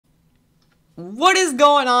What is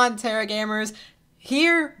going on, Terra Gamers?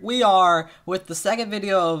 Here we are with the second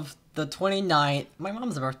video of the 29th. My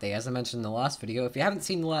mom's birthday, as I mentioned in the last video. If you haven't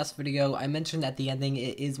seen the last video, I mentioned at the ending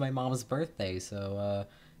it is my mom's birthday, so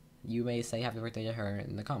you may say happy birthday to her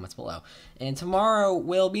in the comments below. And tomorrow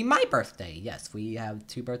will be my birthday. Yes, we have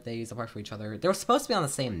two birthdays apart from each other. They were supposed to be on the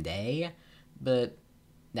same day, but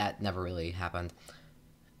that never really happened.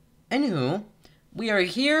 Anywho, we are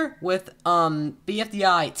here with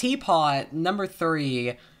BFDI TPOT number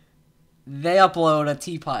 3. They upload a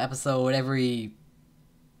TPOT episode every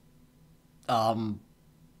I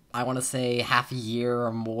want to say half a year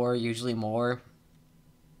or more, usually more.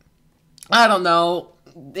 I don't know.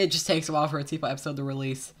 It just takes a while for a TPOT episode to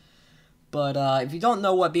release. But if you don't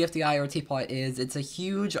know what BFDI or TPOT is, it's a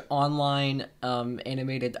huge online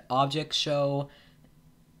animated object show,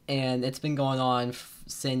 and it's been going on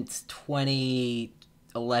since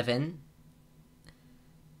 2011.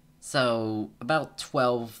 So about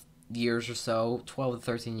 12 years or so, 12 to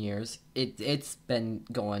 13 years. It's been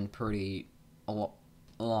going pretty a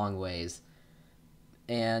long ways.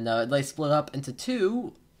 And they split up into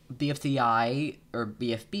two, BFDI, or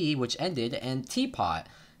BFB, which ended, and TPOT.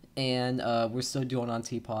 And we're still doing on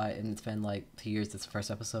TPOT, and it's been like 2 years. It's the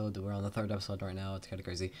first episode. We're on the third episode right now. It's kind of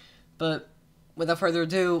crazy. But without further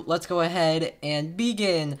ado, let's go ahead and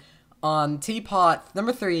begin on TPOT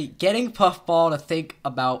number 3, getting Puffball to think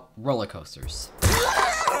about roller coasters.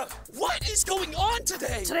 What is going on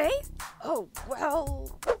today? Today? Oh,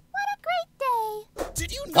 well... What a great day!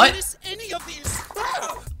 Did you notice any of these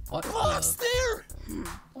blocks there?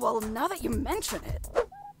 Well, now that you mention it...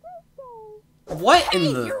 What hey,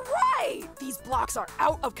 in the... You're right! These blocks are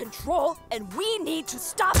out of control, and we need to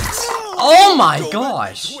stop them! Oh my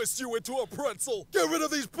gosh! Twist you into a pretzel! Get rid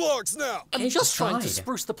of these blocks now! I'm just trying to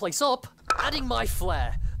spruce the place up, adding my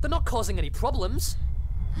flair. They're not causing any problems.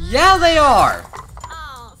 Yeah, they are!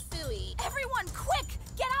 Oh, phooey. Everyone, quick!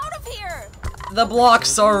 Get out of here! The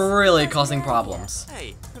blocks are really causing problems.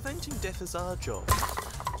 Hey, preventing death is our job.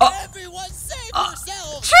 Everyone save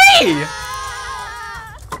yourself! Tree! No!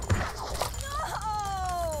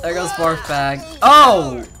 There goes Barf Bag.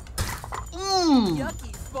 Oh!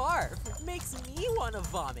 Yucky barf. It makes me want to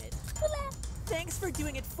vomit. Thanks for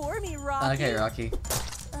doing it for me, Rocky. Okay, Rocky.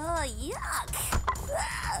 Yuck.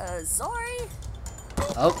 Sorry.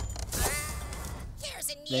 Oh. Here's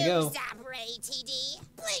a There you new go. Zapray, TD.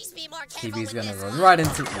 Please be more careful TV's with gonna this run one. right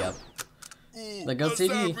into... Yep. There goes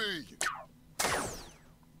TV.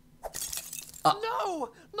 No!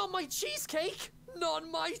 Not my cheesecake! Not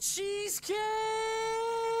my cheesecake!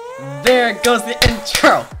 There goes the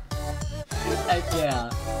intro! Heck yeah.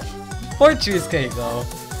 Poor cheesecake, though.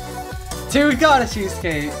 Dude got a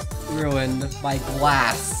cheesecake ruined by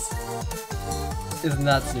glass. Isn't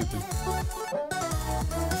that stupid?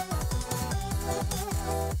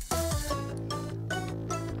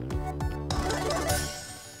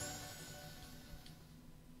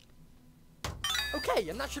 Okay,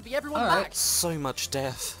 and that should be everyone Alright. back. So much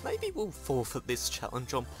death. Maybe we'll forfeit this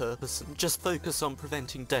challenge on purpose and just focus on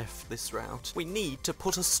preventing death this round. We need to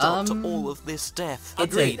put a stop to all of this death.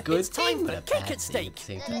 It's Agreed. a good It's time thing, for but a cake bad at stake.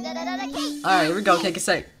 thing. Alright, here we go, cake and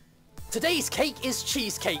steak. Today's cake is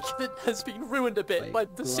cheesecake that has been ruined a bit by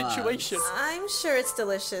the glass. situation. I'm sure it's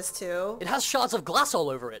delicious too. It has shards of glass all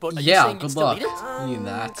over it, but are you Yeah, saying you'd good still luck. eat it? You mean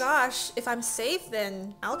that. Gosh, if I'm safe,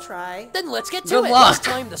 then I'll try. Then let's get to Good it. luck. Last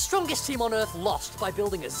time, the strongest team on Earth lost by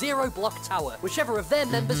building a 0-block tower. Whichever of their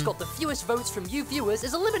members got the fewest votes from you viewers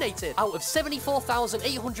is eliminated. Out of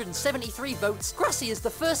 74,873 votes, Grassy is the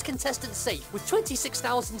first contestant safe with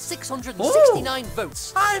 26,669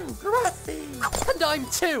 votes. I'm Grassy! And I'm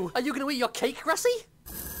 2. Are you going to eat your cake, Grassy?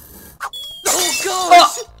 Oh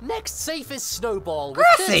gosh! Next safe is Snowball with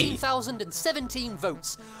Grassy! 13,017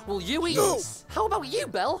 votes. Will you eat? No. How about you,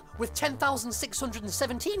 Belle, with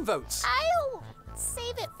 10,617 votes? I'll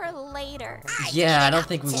save it for later. Yeah, I don't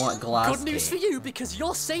think we want glass Good news for cake. you, because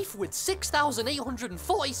you're safe with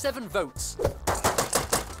 6,847 votes.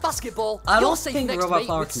 Basketball, I don't you're safe think next, Robot mate,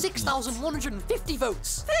 Flower with can eat. 6,150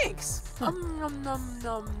 votes. Thanks. Nom nom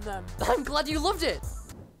nom nom. I'm glad you loved it.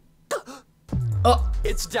 Oh,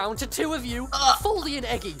 It's down to 2 of you, Foldy and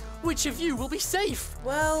Eggy. Which of you will be safe?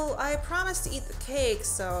 Well, I promised to eat the cake,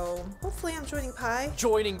 so hopefully I'm joining Pie.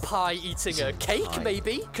 Joining Pie eating a cake, Pie.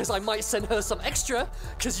 maybe? Because I might send her some extra.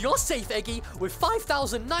 Because you're safe, Eggy, with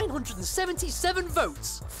 5,977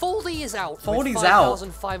 votes. Foldy is out Foldy's with out.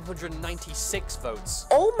 5,596 votes.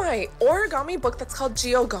 Oh my origami book that's called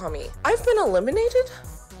Geogami. I've been eliminated?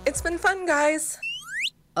 It's been fun, guys.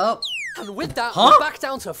 oh. And with that, Huh? we're back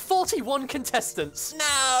down to 41 contestants.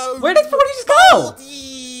 No! Where did 40 just go?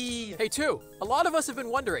 Foldy! Hey, two, a lot of us have been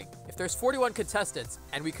wondering, if there's 41 contestants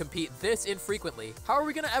and we compete this infrequently, how are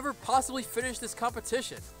we gonna ever possibly finish this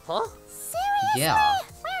competition? Huh? Seriously? Yeah.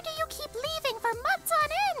 Where do you keep leaving for months on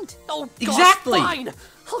end? Oh, gosh, Exactly. fine!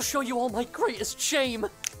 I'll show you all my greatest shame.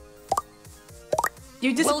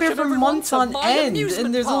 You disappear Welcome for everyone months to on my end, amusement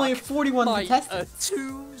and there's only park. 41 My contestants.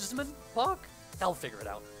 amusement park? I'll figure it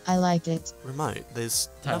out. I like it. Remote, there's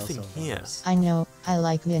Title nothing so here. focused. I know, I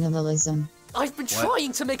like minimalism. I've been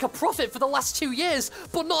trying to make a profit for the last 2 years,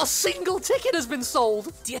 but not a single ticket has been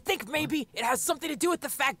sold. Do you think maybe it has something to do with the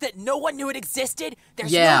fact that no one knew it existed?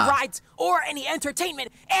 There's Yeah. no rides or any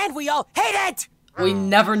entertainment, and we all hate it! We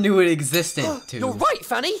never knew it existed, too. You're right,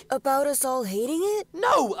 Fanny. About us all hating it?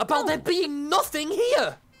 No, about there being nothing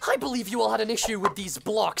here. I believe you all had an issue with these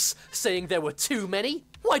blocks, saying there were too many.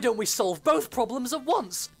 Why don't we solve both problems at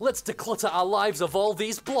once? Let's declutter our lives of all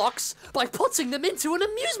these blocks by putting them into an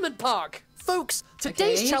amusement park. Folks,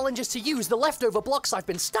 today's challenge is to use the leftover blocks I've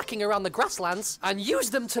been stacking around the grasslands and use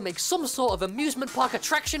them to make some sort of amusement park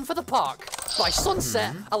attraction for the park. By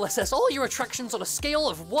sunset, I'll assess all your attractions on a scale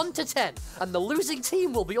of 1 to 10, and the losing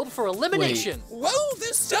team will be up for elimination. Well,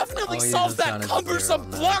 this definitely Oh, yeah, solves that's that gotta be cumbersome zero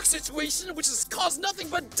on that. block situation, which has caused nothing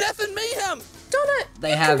but death and mayhem. Donut, They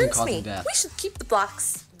you have been convinced causing me. death. We should keep the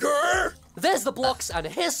blocks. Grr! There's the blocks, and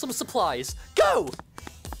here's some supplies. Go!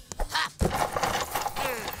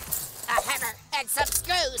 A hammer and some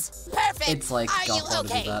screws. Perfect. It's like Are you golf ought to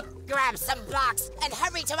do okay? that. Grab some blocks and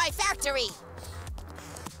hurry to my factory.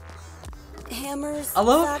 Hammers. I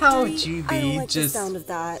love how factory? GB I don't like just the sound of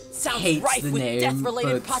that. Sounds hates rife the with name,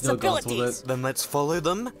 death-related but still goes with possibilities. it. Then let's follow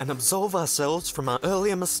them and absolve ourselves from our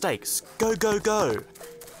earlier mistakes. Go, go, go!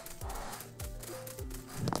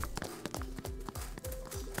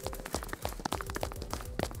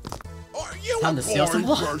 Are you Time a to steal some boring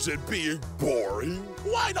blocks. person being boring?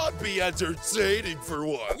 Why not be entertaining for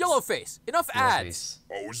once? Yellowface, enough ads.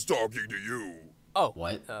 I was talking to you. Oh,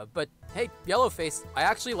 What? But hey, Yellowface, I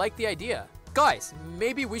actually like the idea. Guys,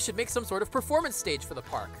 maybe we should make some sort of performance stage for the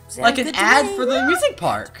park. Like an ad for the music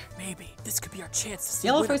park. Maybe this could be our chance to see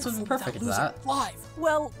Yellowface winners would be without perfect at losing that. live.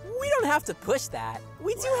 Well, we don't have to push that.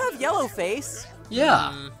 We do have Yellowface.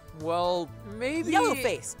 Yeah. Well, maybe...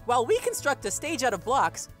 Yellowface, while we construct a stage out of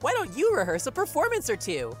blocks, why don't you rehearse a performance or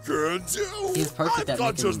two? Can do. He's perfect I've at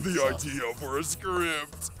got making just the stuff. idea for a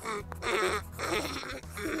script.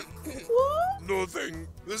 Nothing.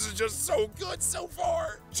 This is just so good so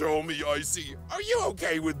far. Tell me, Icy, are you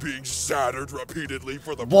okay with being shattered repeatedly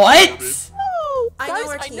for the performance? Oh, I know Guys,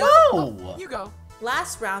 our I team. No! You go.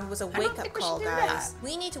 Last round was a wake-up think we call, should do guys.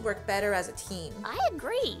 We need to work better as a team. I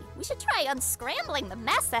agree. We should try unscrambling the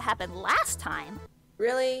mess that happened last time.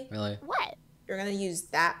 Really? Really? What? You're gonna use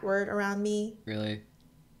that word around me? Really?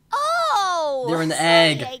 Oh! They're an sorry,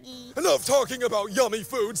 egg. Eggy. Enough talking about yummy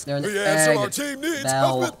foods. They're an The answer egg. our team needs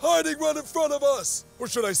Bell. has been hiding right in front of us. Or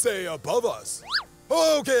should I say above us?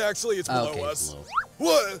 Oh, okay, actually, it's below Okay, us. below.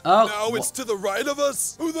 What? Oh, now it's to the right of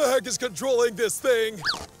us? Who the heck is controlling this thing?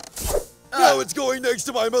 Now it's going next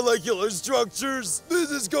to my molecular structures.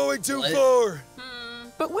 This is going too What? far.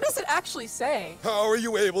 But what does it actually say? How are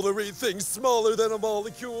you able to read things smaller than a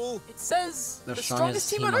molecule? It says The the strongest strongest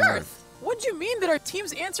team team on on Earth. What do you mean that our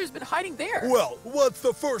team's answer's been hiding there? Well, what's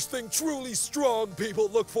the first thing truly strong people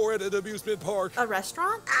look for at an amusement park? A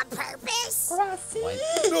restaurant? On purpose? What?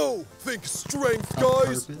 No, think strength, A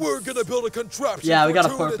guys. purpose? We're gonna build a contraption Yeah, we for got a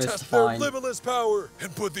two purpose to to test their find. limitless power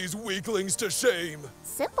and put these weaklings to shame.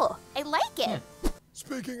 Simple. I like it.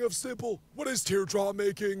 Speaking of simple, what is Teardrop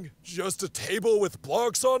making? Just a table with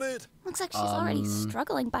blocks on it? Looks like she's already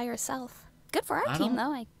struggling by herself. Good for our I team,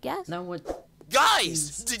 don't though, I guess. No, what?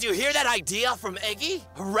 Guys, did you hear that idea from Eggy?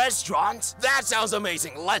 A restaurant? That sounds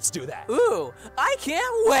amazing. Let's do that. Ooh, I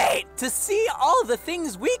can't wait to see all the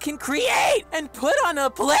things we can create and put on a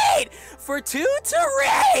plate for two to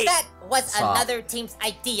rate. That was Stop. another team's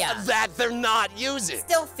idea. That they're not using.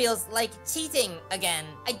 Still feels like cheating again.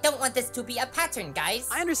 I don't want this to be a pattern, guys.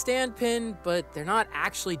 I understand, Pin, but they're not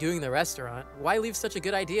actually doing the restaurant. Why leave such a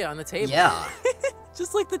good idea on the table? Yeah.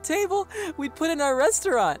 Just like the table we'd put in our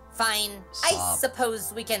restaurant. Fine. I Stop.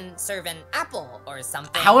 suppose we can serve an apple or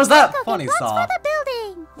something. How is that Go funny, get blocks Saw? for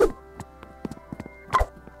the building.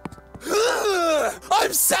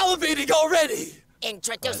 I'm salivating already.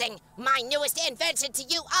 Introducing my newest invention to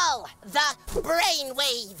you all, the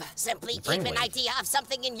brainwave. Simply keep an brainwave. idea of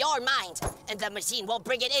something in your mind, and the machine will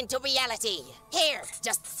bring it into reality. Here,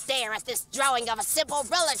 just stare at this drawing of a simple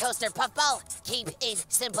roller coaster, Puffball. Keep it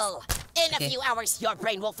simple. In a few hours, your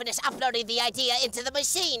brain will finish uploading the idea into the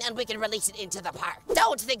machine, and we can release it into the park.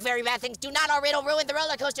 Don't think very bad things. Do not or it'll ruin the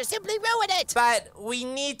roller coaster. Simply ruin it. But we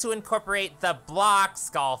need to incorporate the blocks,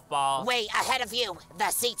 golf ball. Way ahead of you. The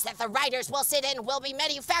seats that the riders will sit in will be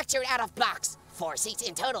manufactured out of blocks. 4 seats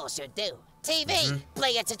in total should do. TV,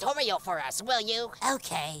 play a tutorial for us, will you?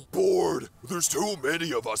 Okay. Bored. There's too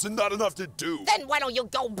many of us and not enough to do. Then why don't you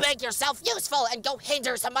go make yourself useful and go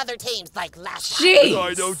hinder some other teams like last time?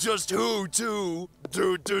 I know just who to.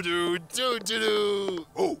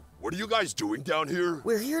 Oh, what are you guys doing down here?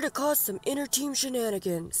 We're here to cause some inter-team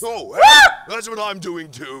shenanigans. Oh, hey, that's what I'm doing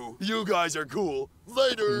too. You guys are cool.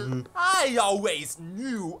 Later. I always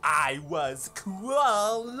knew I was cool.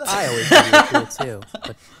 I always knew you were cool too.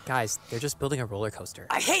 But guys, they're just building a roller coaster.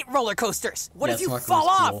 I hate roller coasters. What Yeah, if you Smartphone fall is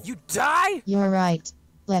off? cool. You die? You're right.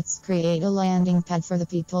 Let's create a landing pad for the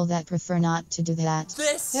people that prefer not to do that.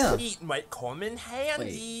 This Yeah. sheet might come in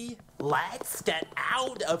handy. Let's get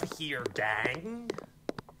out of here, gang.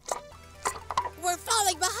 We're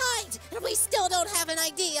falling behind, and we still don't have an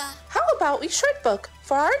idea. How about we short book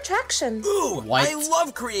for our attraction? Ooh, White. I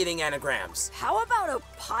love creating anagrams. How about a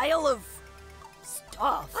pile of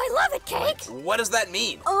stuff? I love it, Cake. What does that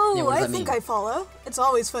mean? Oh, Yeah, what does I that think mean? I follow. It's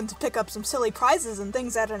always fun to pick up some silly prizes and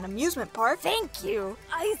things at an amusement park. Thank you.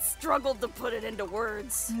 I struggled to put it into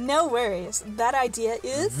words. No worries. That idea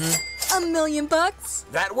is $1 million.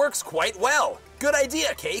 That works quite well. Good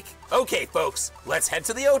idea, Cake. Okay, folks, let's head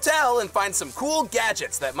to the hotel and find some cool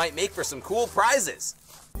gadgets that might make for some cool prizes.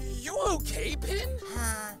 You okay, Pin?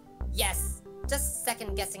 Yes. Just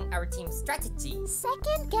second guessing our team's strategy.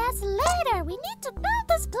 Second guess later. We need to build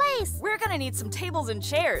this place. We're gonna need some tables and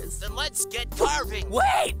chairs. Then let's get carving.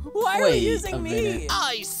 Wait! Why are you Wait using a me? minute.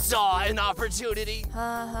 I saw an opportunity.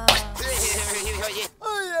 I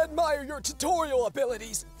admire your tutorial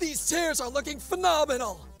abilities. These chairs are looking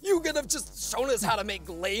phenomenal. You could have just shown us how to make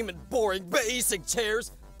lame and boring basic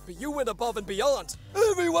chairs, but you went above and beyond.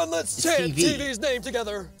 Everyone, let's chant TV. TV's name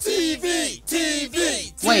together. TV,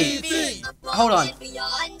 TV, Wait. TV. Hold on. And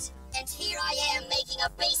beyond. And here I am making a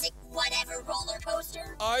basic whatever roller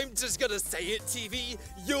coaster. I'm just gonna say it, TV.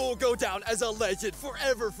 You'll go down as a legend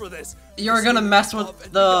forever for this. You're gonna mess with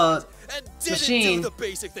the and didn't machine. do the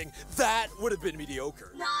basic thing. That would have been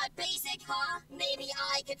mediocre. Not basic, huh? Maybe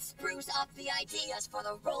I could spruce up the ideas for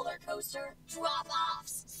the roller coaster.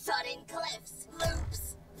 Drop-offs, sudden cliffs,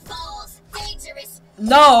 loops, falls, dangerous.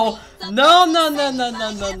 No! No, no, no, no,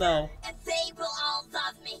 no, no, no. And they will all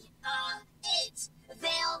love me.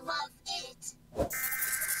 They'll love it.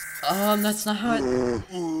 That's not how it...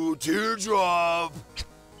 Ooh, teardrop.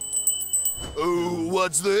 Ooh,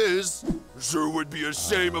 what's this? Sure would be a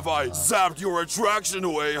shame if I zapped your attraction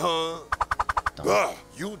away, huh?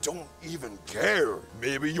 You don't even care.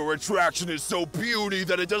 Maybe your attraction is so puny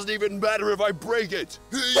that it doesn't even matter if I break it.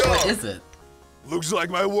 What is it? Looks like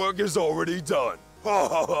my work is already done. Ha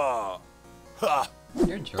ha ha. Ha.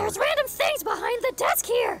 You're a jerk. There's random things behind the desk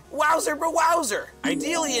here. Wowzer, but wowzer.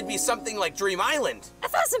 Ideally, it'd be something like Dream Island. I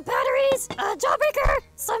found some batteries, a jawbreaker,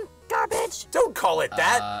 some garbage. Don't call it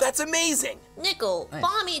that. That's amazing. Nickel, Nice.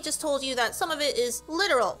 Bommy just told you that some of it is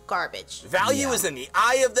literal garbage. Value is in the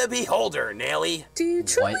eye of the beholder, Nelly. Do you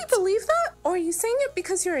truly White. believe that? Or are you saying it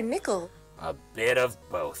because you're a nickel? A bit of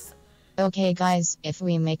both. Okay guys, if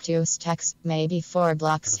we make 2 stacks, maybe 4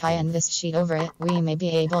 blocks high and this sheet over it, we may be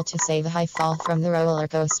able to save a high fall from the roller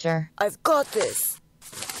coaster. I've got this.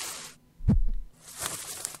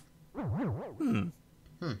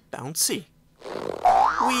 Bouncy.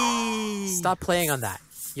 Stop playing on that.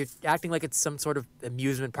 You're acting like it's some sort of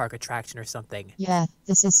amusement park attraction or something. Yeah,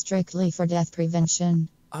 this is strictly for death prevention.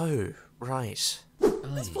 Oh, right.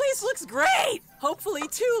 This place looks great. Hopefully,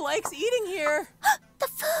 2 likes eating here. The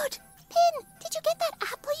food. Pin, did you get that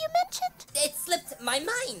apple you mentioned? It slipped my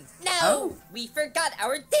mind. No, we forgot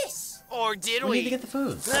our dish. Or did We we? need to get the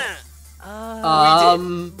food. We did.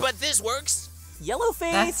 But this works.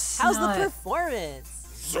 Yellowface, That's how's not- the performance?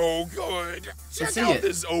 So good. Check see out it.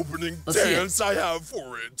 this opening Let's see it. dance I have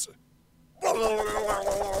for it.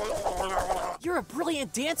 You're a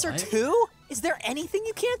brilliant dancer Right? too? Is there anything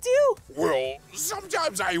you can't do? Well,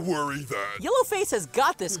 sometimes I worry that. Yellowface has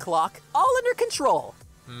got this, Clock. All under control.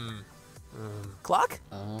 Clock?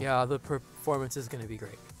 Yeah, the performance is gonna be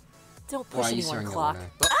great. Don't Why push are you anyone, staring Clock.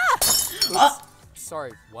 over there?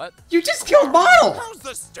 Sorry, what? You just killed Bottle! How's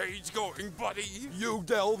the stage going, buddy? You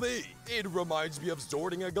tell me. It reminds me of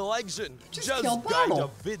sorting a collection. Just kind killed of Bottle.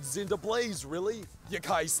 fits into place, really. You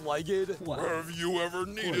guys like it? Wow. Have you ever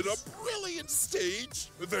needed course. a brilliant stage?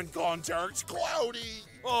 Then contact Cloudy.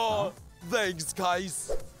 Oh, thanks,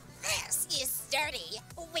 guys. This is sturdy.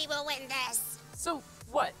 We will win this. So,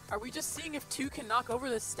 What? Are we just seeing if 2 can knock over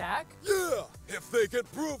this stack? Yeah! If they can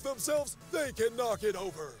prove themselves, they can knock it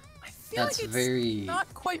over. I feel like it's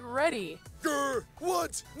not quite ready. Grr!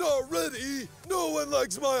 What? Not ready? No one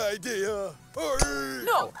likes my idea. Hurry!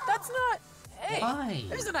 No, that's not. Hey, Why?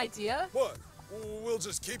 there's an idea. What? We'll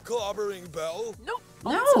just keep clobbering Belle? Nope.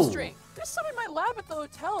 No. I'll get some string. There's some in my lab at the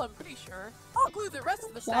hotel, I'm pretty sure. I'll glue the rest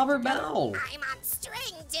of the stack Clobber together. Bell. I'm on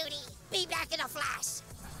string duty. Be back in a flash.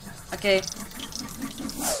 Okay.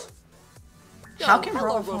 Oh, How can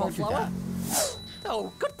hello, Robot Flower do that?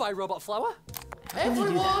 Oh, goodbye, Robot Flower.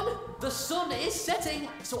 Everyone, the sun is setting,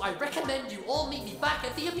 so I recommend you all meet me back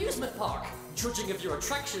at the amusement park. Judging of your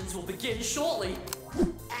attractions will begin shortly.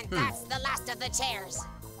 And that's the last of the chairs.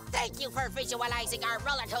 Thank you for visualizing our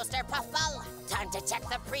roller coaster, Puffball. Time to check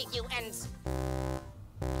the preview and...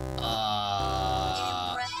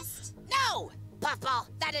 Impressed? No! Puffball,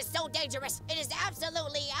 that is so dangerous. It is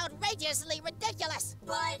absolutely outrageously ridiculous.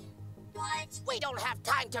 But... We don't have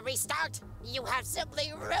time to restart. You have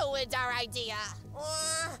simply ruined our idea.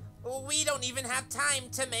 We don't even have time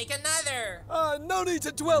to make another. No need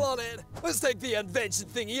to dwell on it. Let's take the invention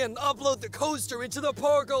thingy and upload the coaster into the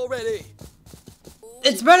park already.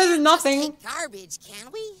 It's better than nothing. Garbage,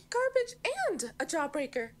 can we? Garbage and a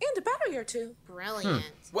jawbreaker and a battery or 2. Brilliant.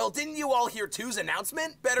 Well, didn't you all hear 2's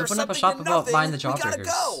announcement? Better Open up a something shop than about nothing. buying the We gotta jawbreakers.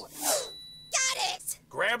 go. Got it!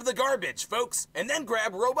 Grab the garbage, folks, and then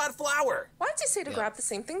grab Robot Flower. Why'd you say to grab the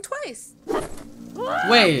same thing twice?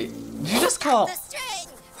 Wait, did you just call? The string!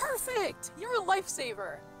 Perfect! You're a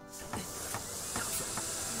lifesaver.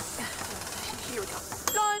 Here we go.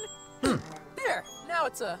 Done! There! Now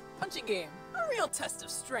it's a punching game. A real test of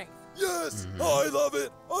strength. Yes! I love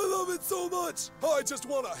it! I love it so much! I just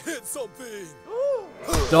want to hit something!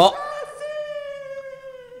 Don't.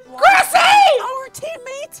 Grassy! Our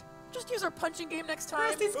teammate! Just use our punching game next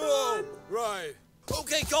time. Oh, right.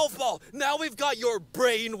 Okay, golf ball. Now we've got your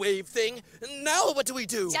brainwave thing. Now what do we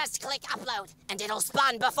do? Just click upload, and it'll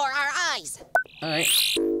spawn before our eyes. Alright.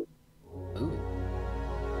 Ooh.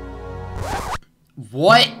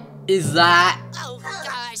 What is that? Oh,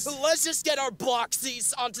 gosh. Let's just get our block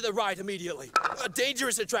seats onto the ride immediately. A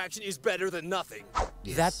dangerous attraction is better than nothing.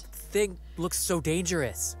 Yes. That thing looks so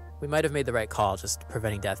dangerous. We might have made the right call, just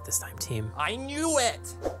preventing death this time, team. I knew it.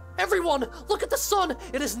 Everyone, look at the sun!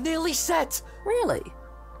 It is nearly set! Really?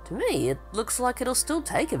 To me, it looks like it'll still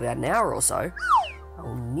take about an hour or so.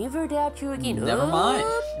 I'll never doubt you again. Never mind.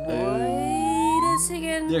 Wait a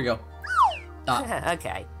second. There you go.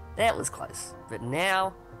 Okay, that was close. But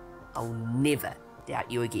now, I'll never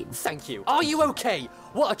doubt you again. Thank you. Are you okay?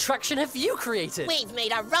 What attraction have you created? We've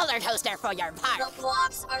made a roller coaster for your park. The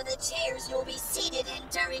blocks are the chairs you'll be seated in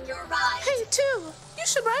during your ride. Hey, 2, you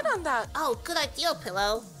should ride on that. Oh, good idea,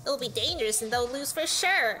 Pillow. It'll be dangerous and they'll lose for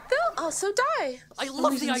sure. They'll also die. I love the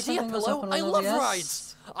reason idea, something was Pillow. open on I love OBS.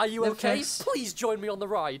 rides. Are you No okay? thanks. Please join me on the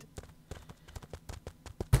ride.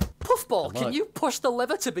 Puffball, Good can luck. you push the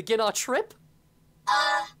lever to begin our trip?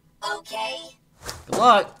 Okay. Good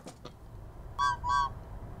luck.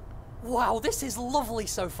 Wow, this is lovely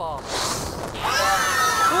so far.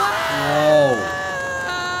 Whoa.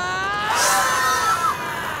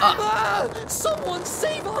 Someone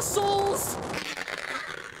save our souls!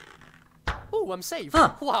 Oh, I'm saved.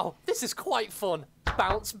 Huh. Wow, this is quite fun.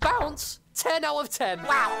 Bounce, bounce. 10 out of 10.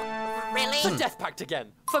 Wow, really? The Death Pact again,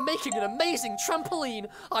 for making an amazing trampoline.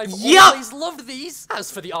 I've Yup. always loved these. As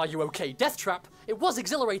for the Are You OK Death Trap, it was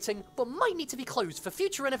exhilarating, but might need to be closed for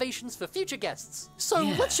future renovations for future guests. So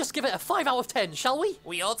let's just give it a 5 out of 10, shall we?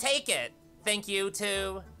 We'll take it. Thank you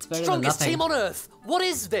to... It's better than Strongest nothing. team on Earth. What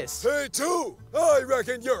is this? Hey, 2, I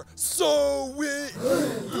reckon you're so weak.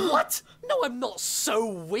 What? No, I'm not so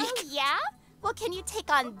weak. Oh, yeah? Well, can you take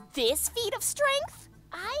on this feat of strength?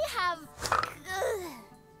 I have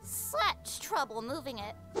such trouble moving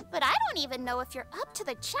it. But I don't even know if you're up to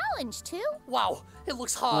the challenge, too. Wow, it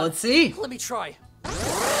looks hard. Let's see. Let me try.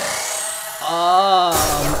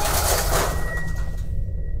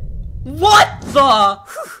 What the?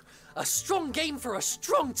 A strong game for a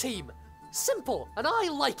strong team. Simple, and I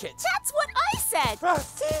like it. That's what I said.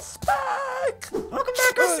 Rusty's back. Welcome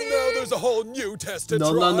back, Rusty. And now there's a whole new test to try.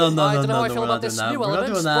 No, I don't know how I feel we're about not this doing that. new We're not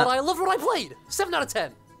element, doing but that. I loved what I played. 7 out of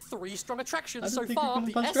 10. 3 strong attractions I so didn't think far. we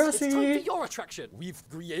The could S punch is time Gracie. for your attraction. We've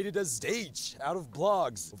created a stage out of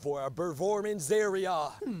blocks for a performance area.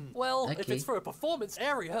 Well, if Okay. it's for a performance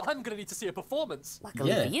area, I'm gonna need to see a performance.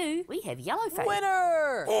 Luckily for you, we have Yellowface.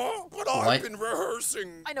 Winner! Oh, but I've been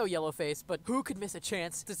rehearsing. I know Yellowface, but who could miss a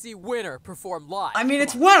chance to see Winner perform live? I mean,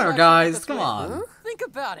 it's Come on, Winner, try to guys. make us Come win. on. Think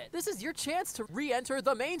about it. This is your chance to re-enter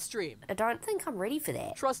the mainstream. I don't think I'm ready for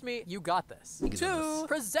that. Trust me, you got this. can do this.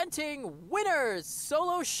 Presenting Winner's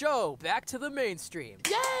solo show back to the mainstream.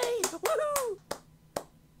 Yay! Woohoo!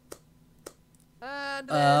 And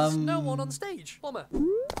there's no one on stage. Bomber.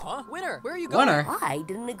 Huh? Winner, where are you going? Winner. I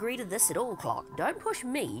didn't agree to this at all, Clock. Don't push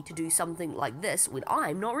me to do something like this when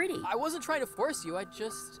I'm not ready. I wasn't trying to force you, I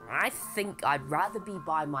just... I think I'd rather be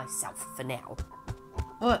by myself for now.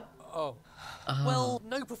 What? Oh. Well,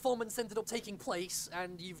 no performance ended up taking place,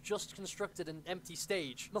 and you've just constructed an empty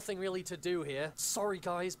stage. Nothing really to do here. Sorry,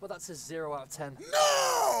 guys, but that's a 0 out of 10.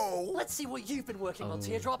 No! Let's see what you've been working on,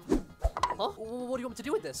 Teardrop. Huh? What do you want me to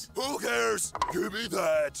do with this? Who cares? Give me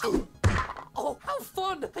that. Oh, how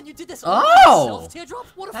fun! And you did this Oh! all yourself, Teardrop?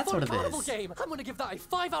 What a That's fun what it carnival is. game! I'm gonna give that a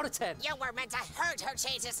 5 out of 10. You were meant to hurt her,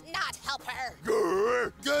 Chases, not help her.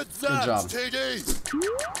 Get that, job. TD.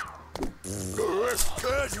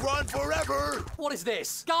 Kids run forever. What is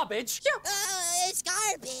this? Garbage? It's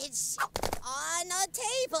garbage on a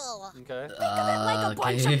table. Okay. Think of it like a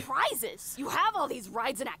bunch okay. of prizes. You have all these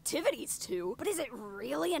rides and activities too, but is it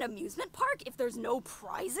really an amusement park if there's no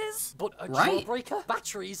prizes? But a Right. jawbreaker?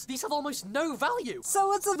 Batteries? These have almost no value. So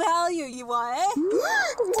what's the value you want,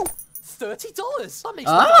 eh? $30. That makes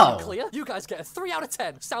Oh. the value clear. You guys get a 3 out of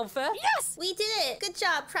 10. Sound fair? Yes! We did it. Good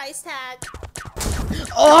job, price tag.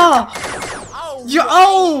 Oh!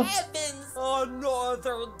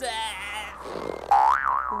 Another death!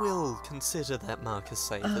 We'll consider that mark as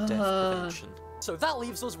safe for death prevention. So that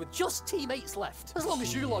leaves us with just teammates left. As long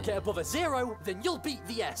as you lot get above a 0, then you'll beat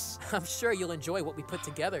the S. I'm sure you'll enjoy what we put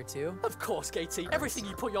together, too. Of course, Katie. Everything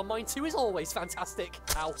you put your mind to is always fantastic.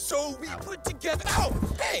 Ow. So we put together. Ow!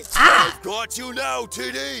 Hey! I've got you now,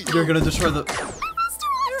 TD. You're gonna destroy the.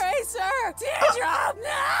 Eraser! Teardrop,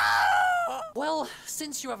 no! Well,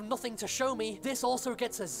 since you have nothing to show me, this also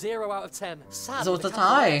gets a 0 out of 10. Sad. So it's a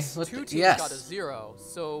tie. With Two the- teams yes. got a 0,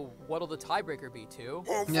 so what'll the tiebreaker be, 2?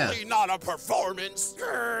 Hopefully not a performance.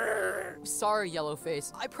 Sorry,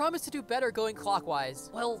 Yellowface. I promise to do better going clockwise.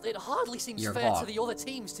 Well, it hardly seems Your fair fault. to the other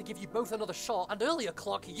teams to give you both another shot. And earlier,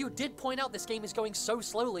 Clock, you did point out this game is going so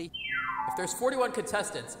slowly. If there's 41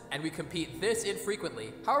 contestants and we compete this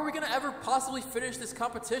infrequently, how are we gonna ever possibly finish this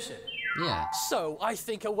competition? Yeah. So, I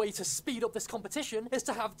think a way to speed up this competition is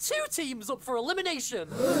to have 2 teams up for elimination.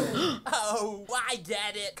 Oh, I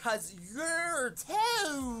get it, 'cause you're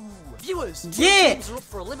 2. Viewers, 2 Yeah. teams are up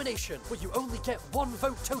for elimination, but you only get 1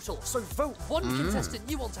 vote total. So vote 1 contestant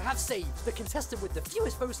you want to have saved. The contestant with the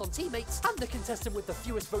fewest votes on teammates and the contestant with the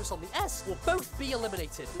fewest votes on the S will both be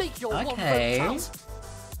eliminated. Make your 1 vote Okay. count.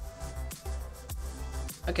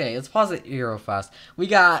 Okay, let's pause it real fast. We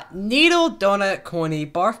got Needle, Donut, Corny,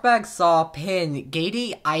 Barf Bag, Saw, Pin,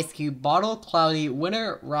 Gatey, Ice Cube, Bottle, Cloudy,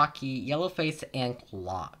 Winner, Rocky, Yellowface, and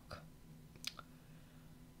Clock.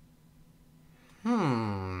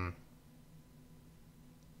 I'm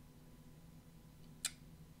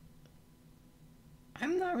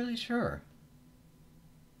not really sure.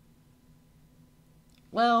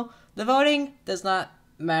 Well, the voting does not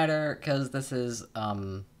matter because this is,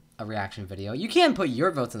 a reaction video. You can put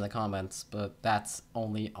your votes in the comments, but that's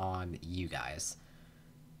only on you guys.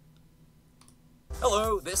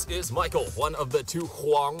 Hello, this is Michael, one of the 2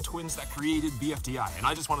 Huang twins that created BFDI, and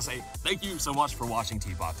I just want to say thank you so much for watching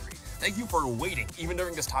TPOT 3. Thank you for waiting, even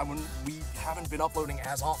during this time when we haven't been uploading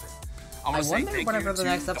as often. I wonder whenever the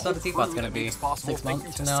next episode of TPOT's gonna be. 6 months Thank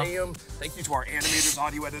you to now. Sam, thank you to our animators,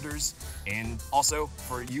 audio editors, and also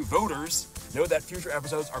for you voters, know that future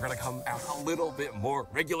episodes are going to come out a little bit more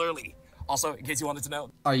regularly. Also, in case you wanted to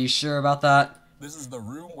know, Are you sure about that? this is the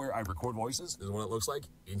room where I record voices. This is what it looks like,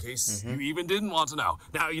 in case you even didn't want to know.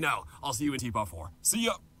 Now you know. I'll see you in TPOT 4. See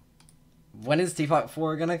ya! When is TPOT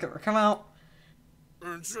 4 gonna come out?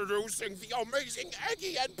 Introducing the amazing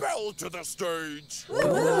Eggy and Belle to the stage.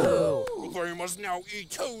 Ooh. They must now eat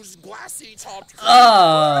 2's glassy topped.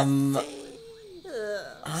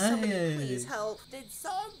 Somebody please help. Did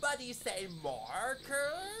somebody say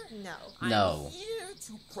marker? No. No. I'm here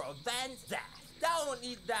to prevent that. Don't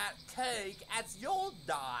eat that cake, as you'll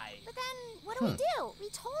die. But then, what do we do? We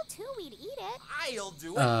told 2 we'd eat it. I'll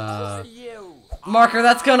do it for you. Marker,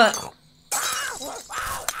 that's gonna.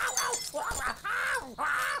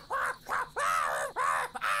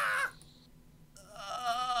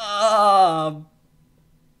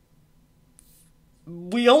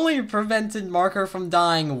 We We only prevented Marker from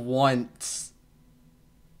dying once.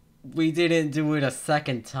 We didn't do it a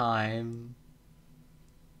second time.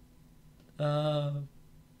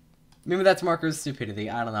 Maybe that's Marker's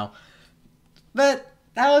stupidity, I don't know. But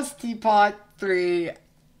that was TPOT 3.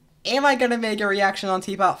 Am I gonna make a reaction on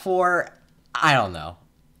TPOT 4? I don't know.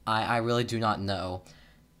 I really do not know.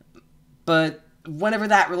 But whenever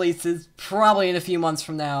that releases, probably in a few months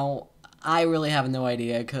from now, I really have no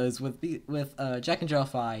idea, because with Jack and Jill,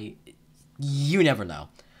 you never know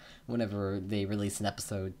whenever they release an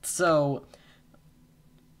episode. So,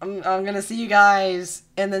 I'm gonna see you guys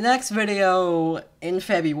in the next video in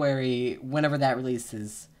February, whenever that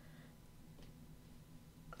releases.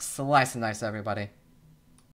 Slice and dice, everybody.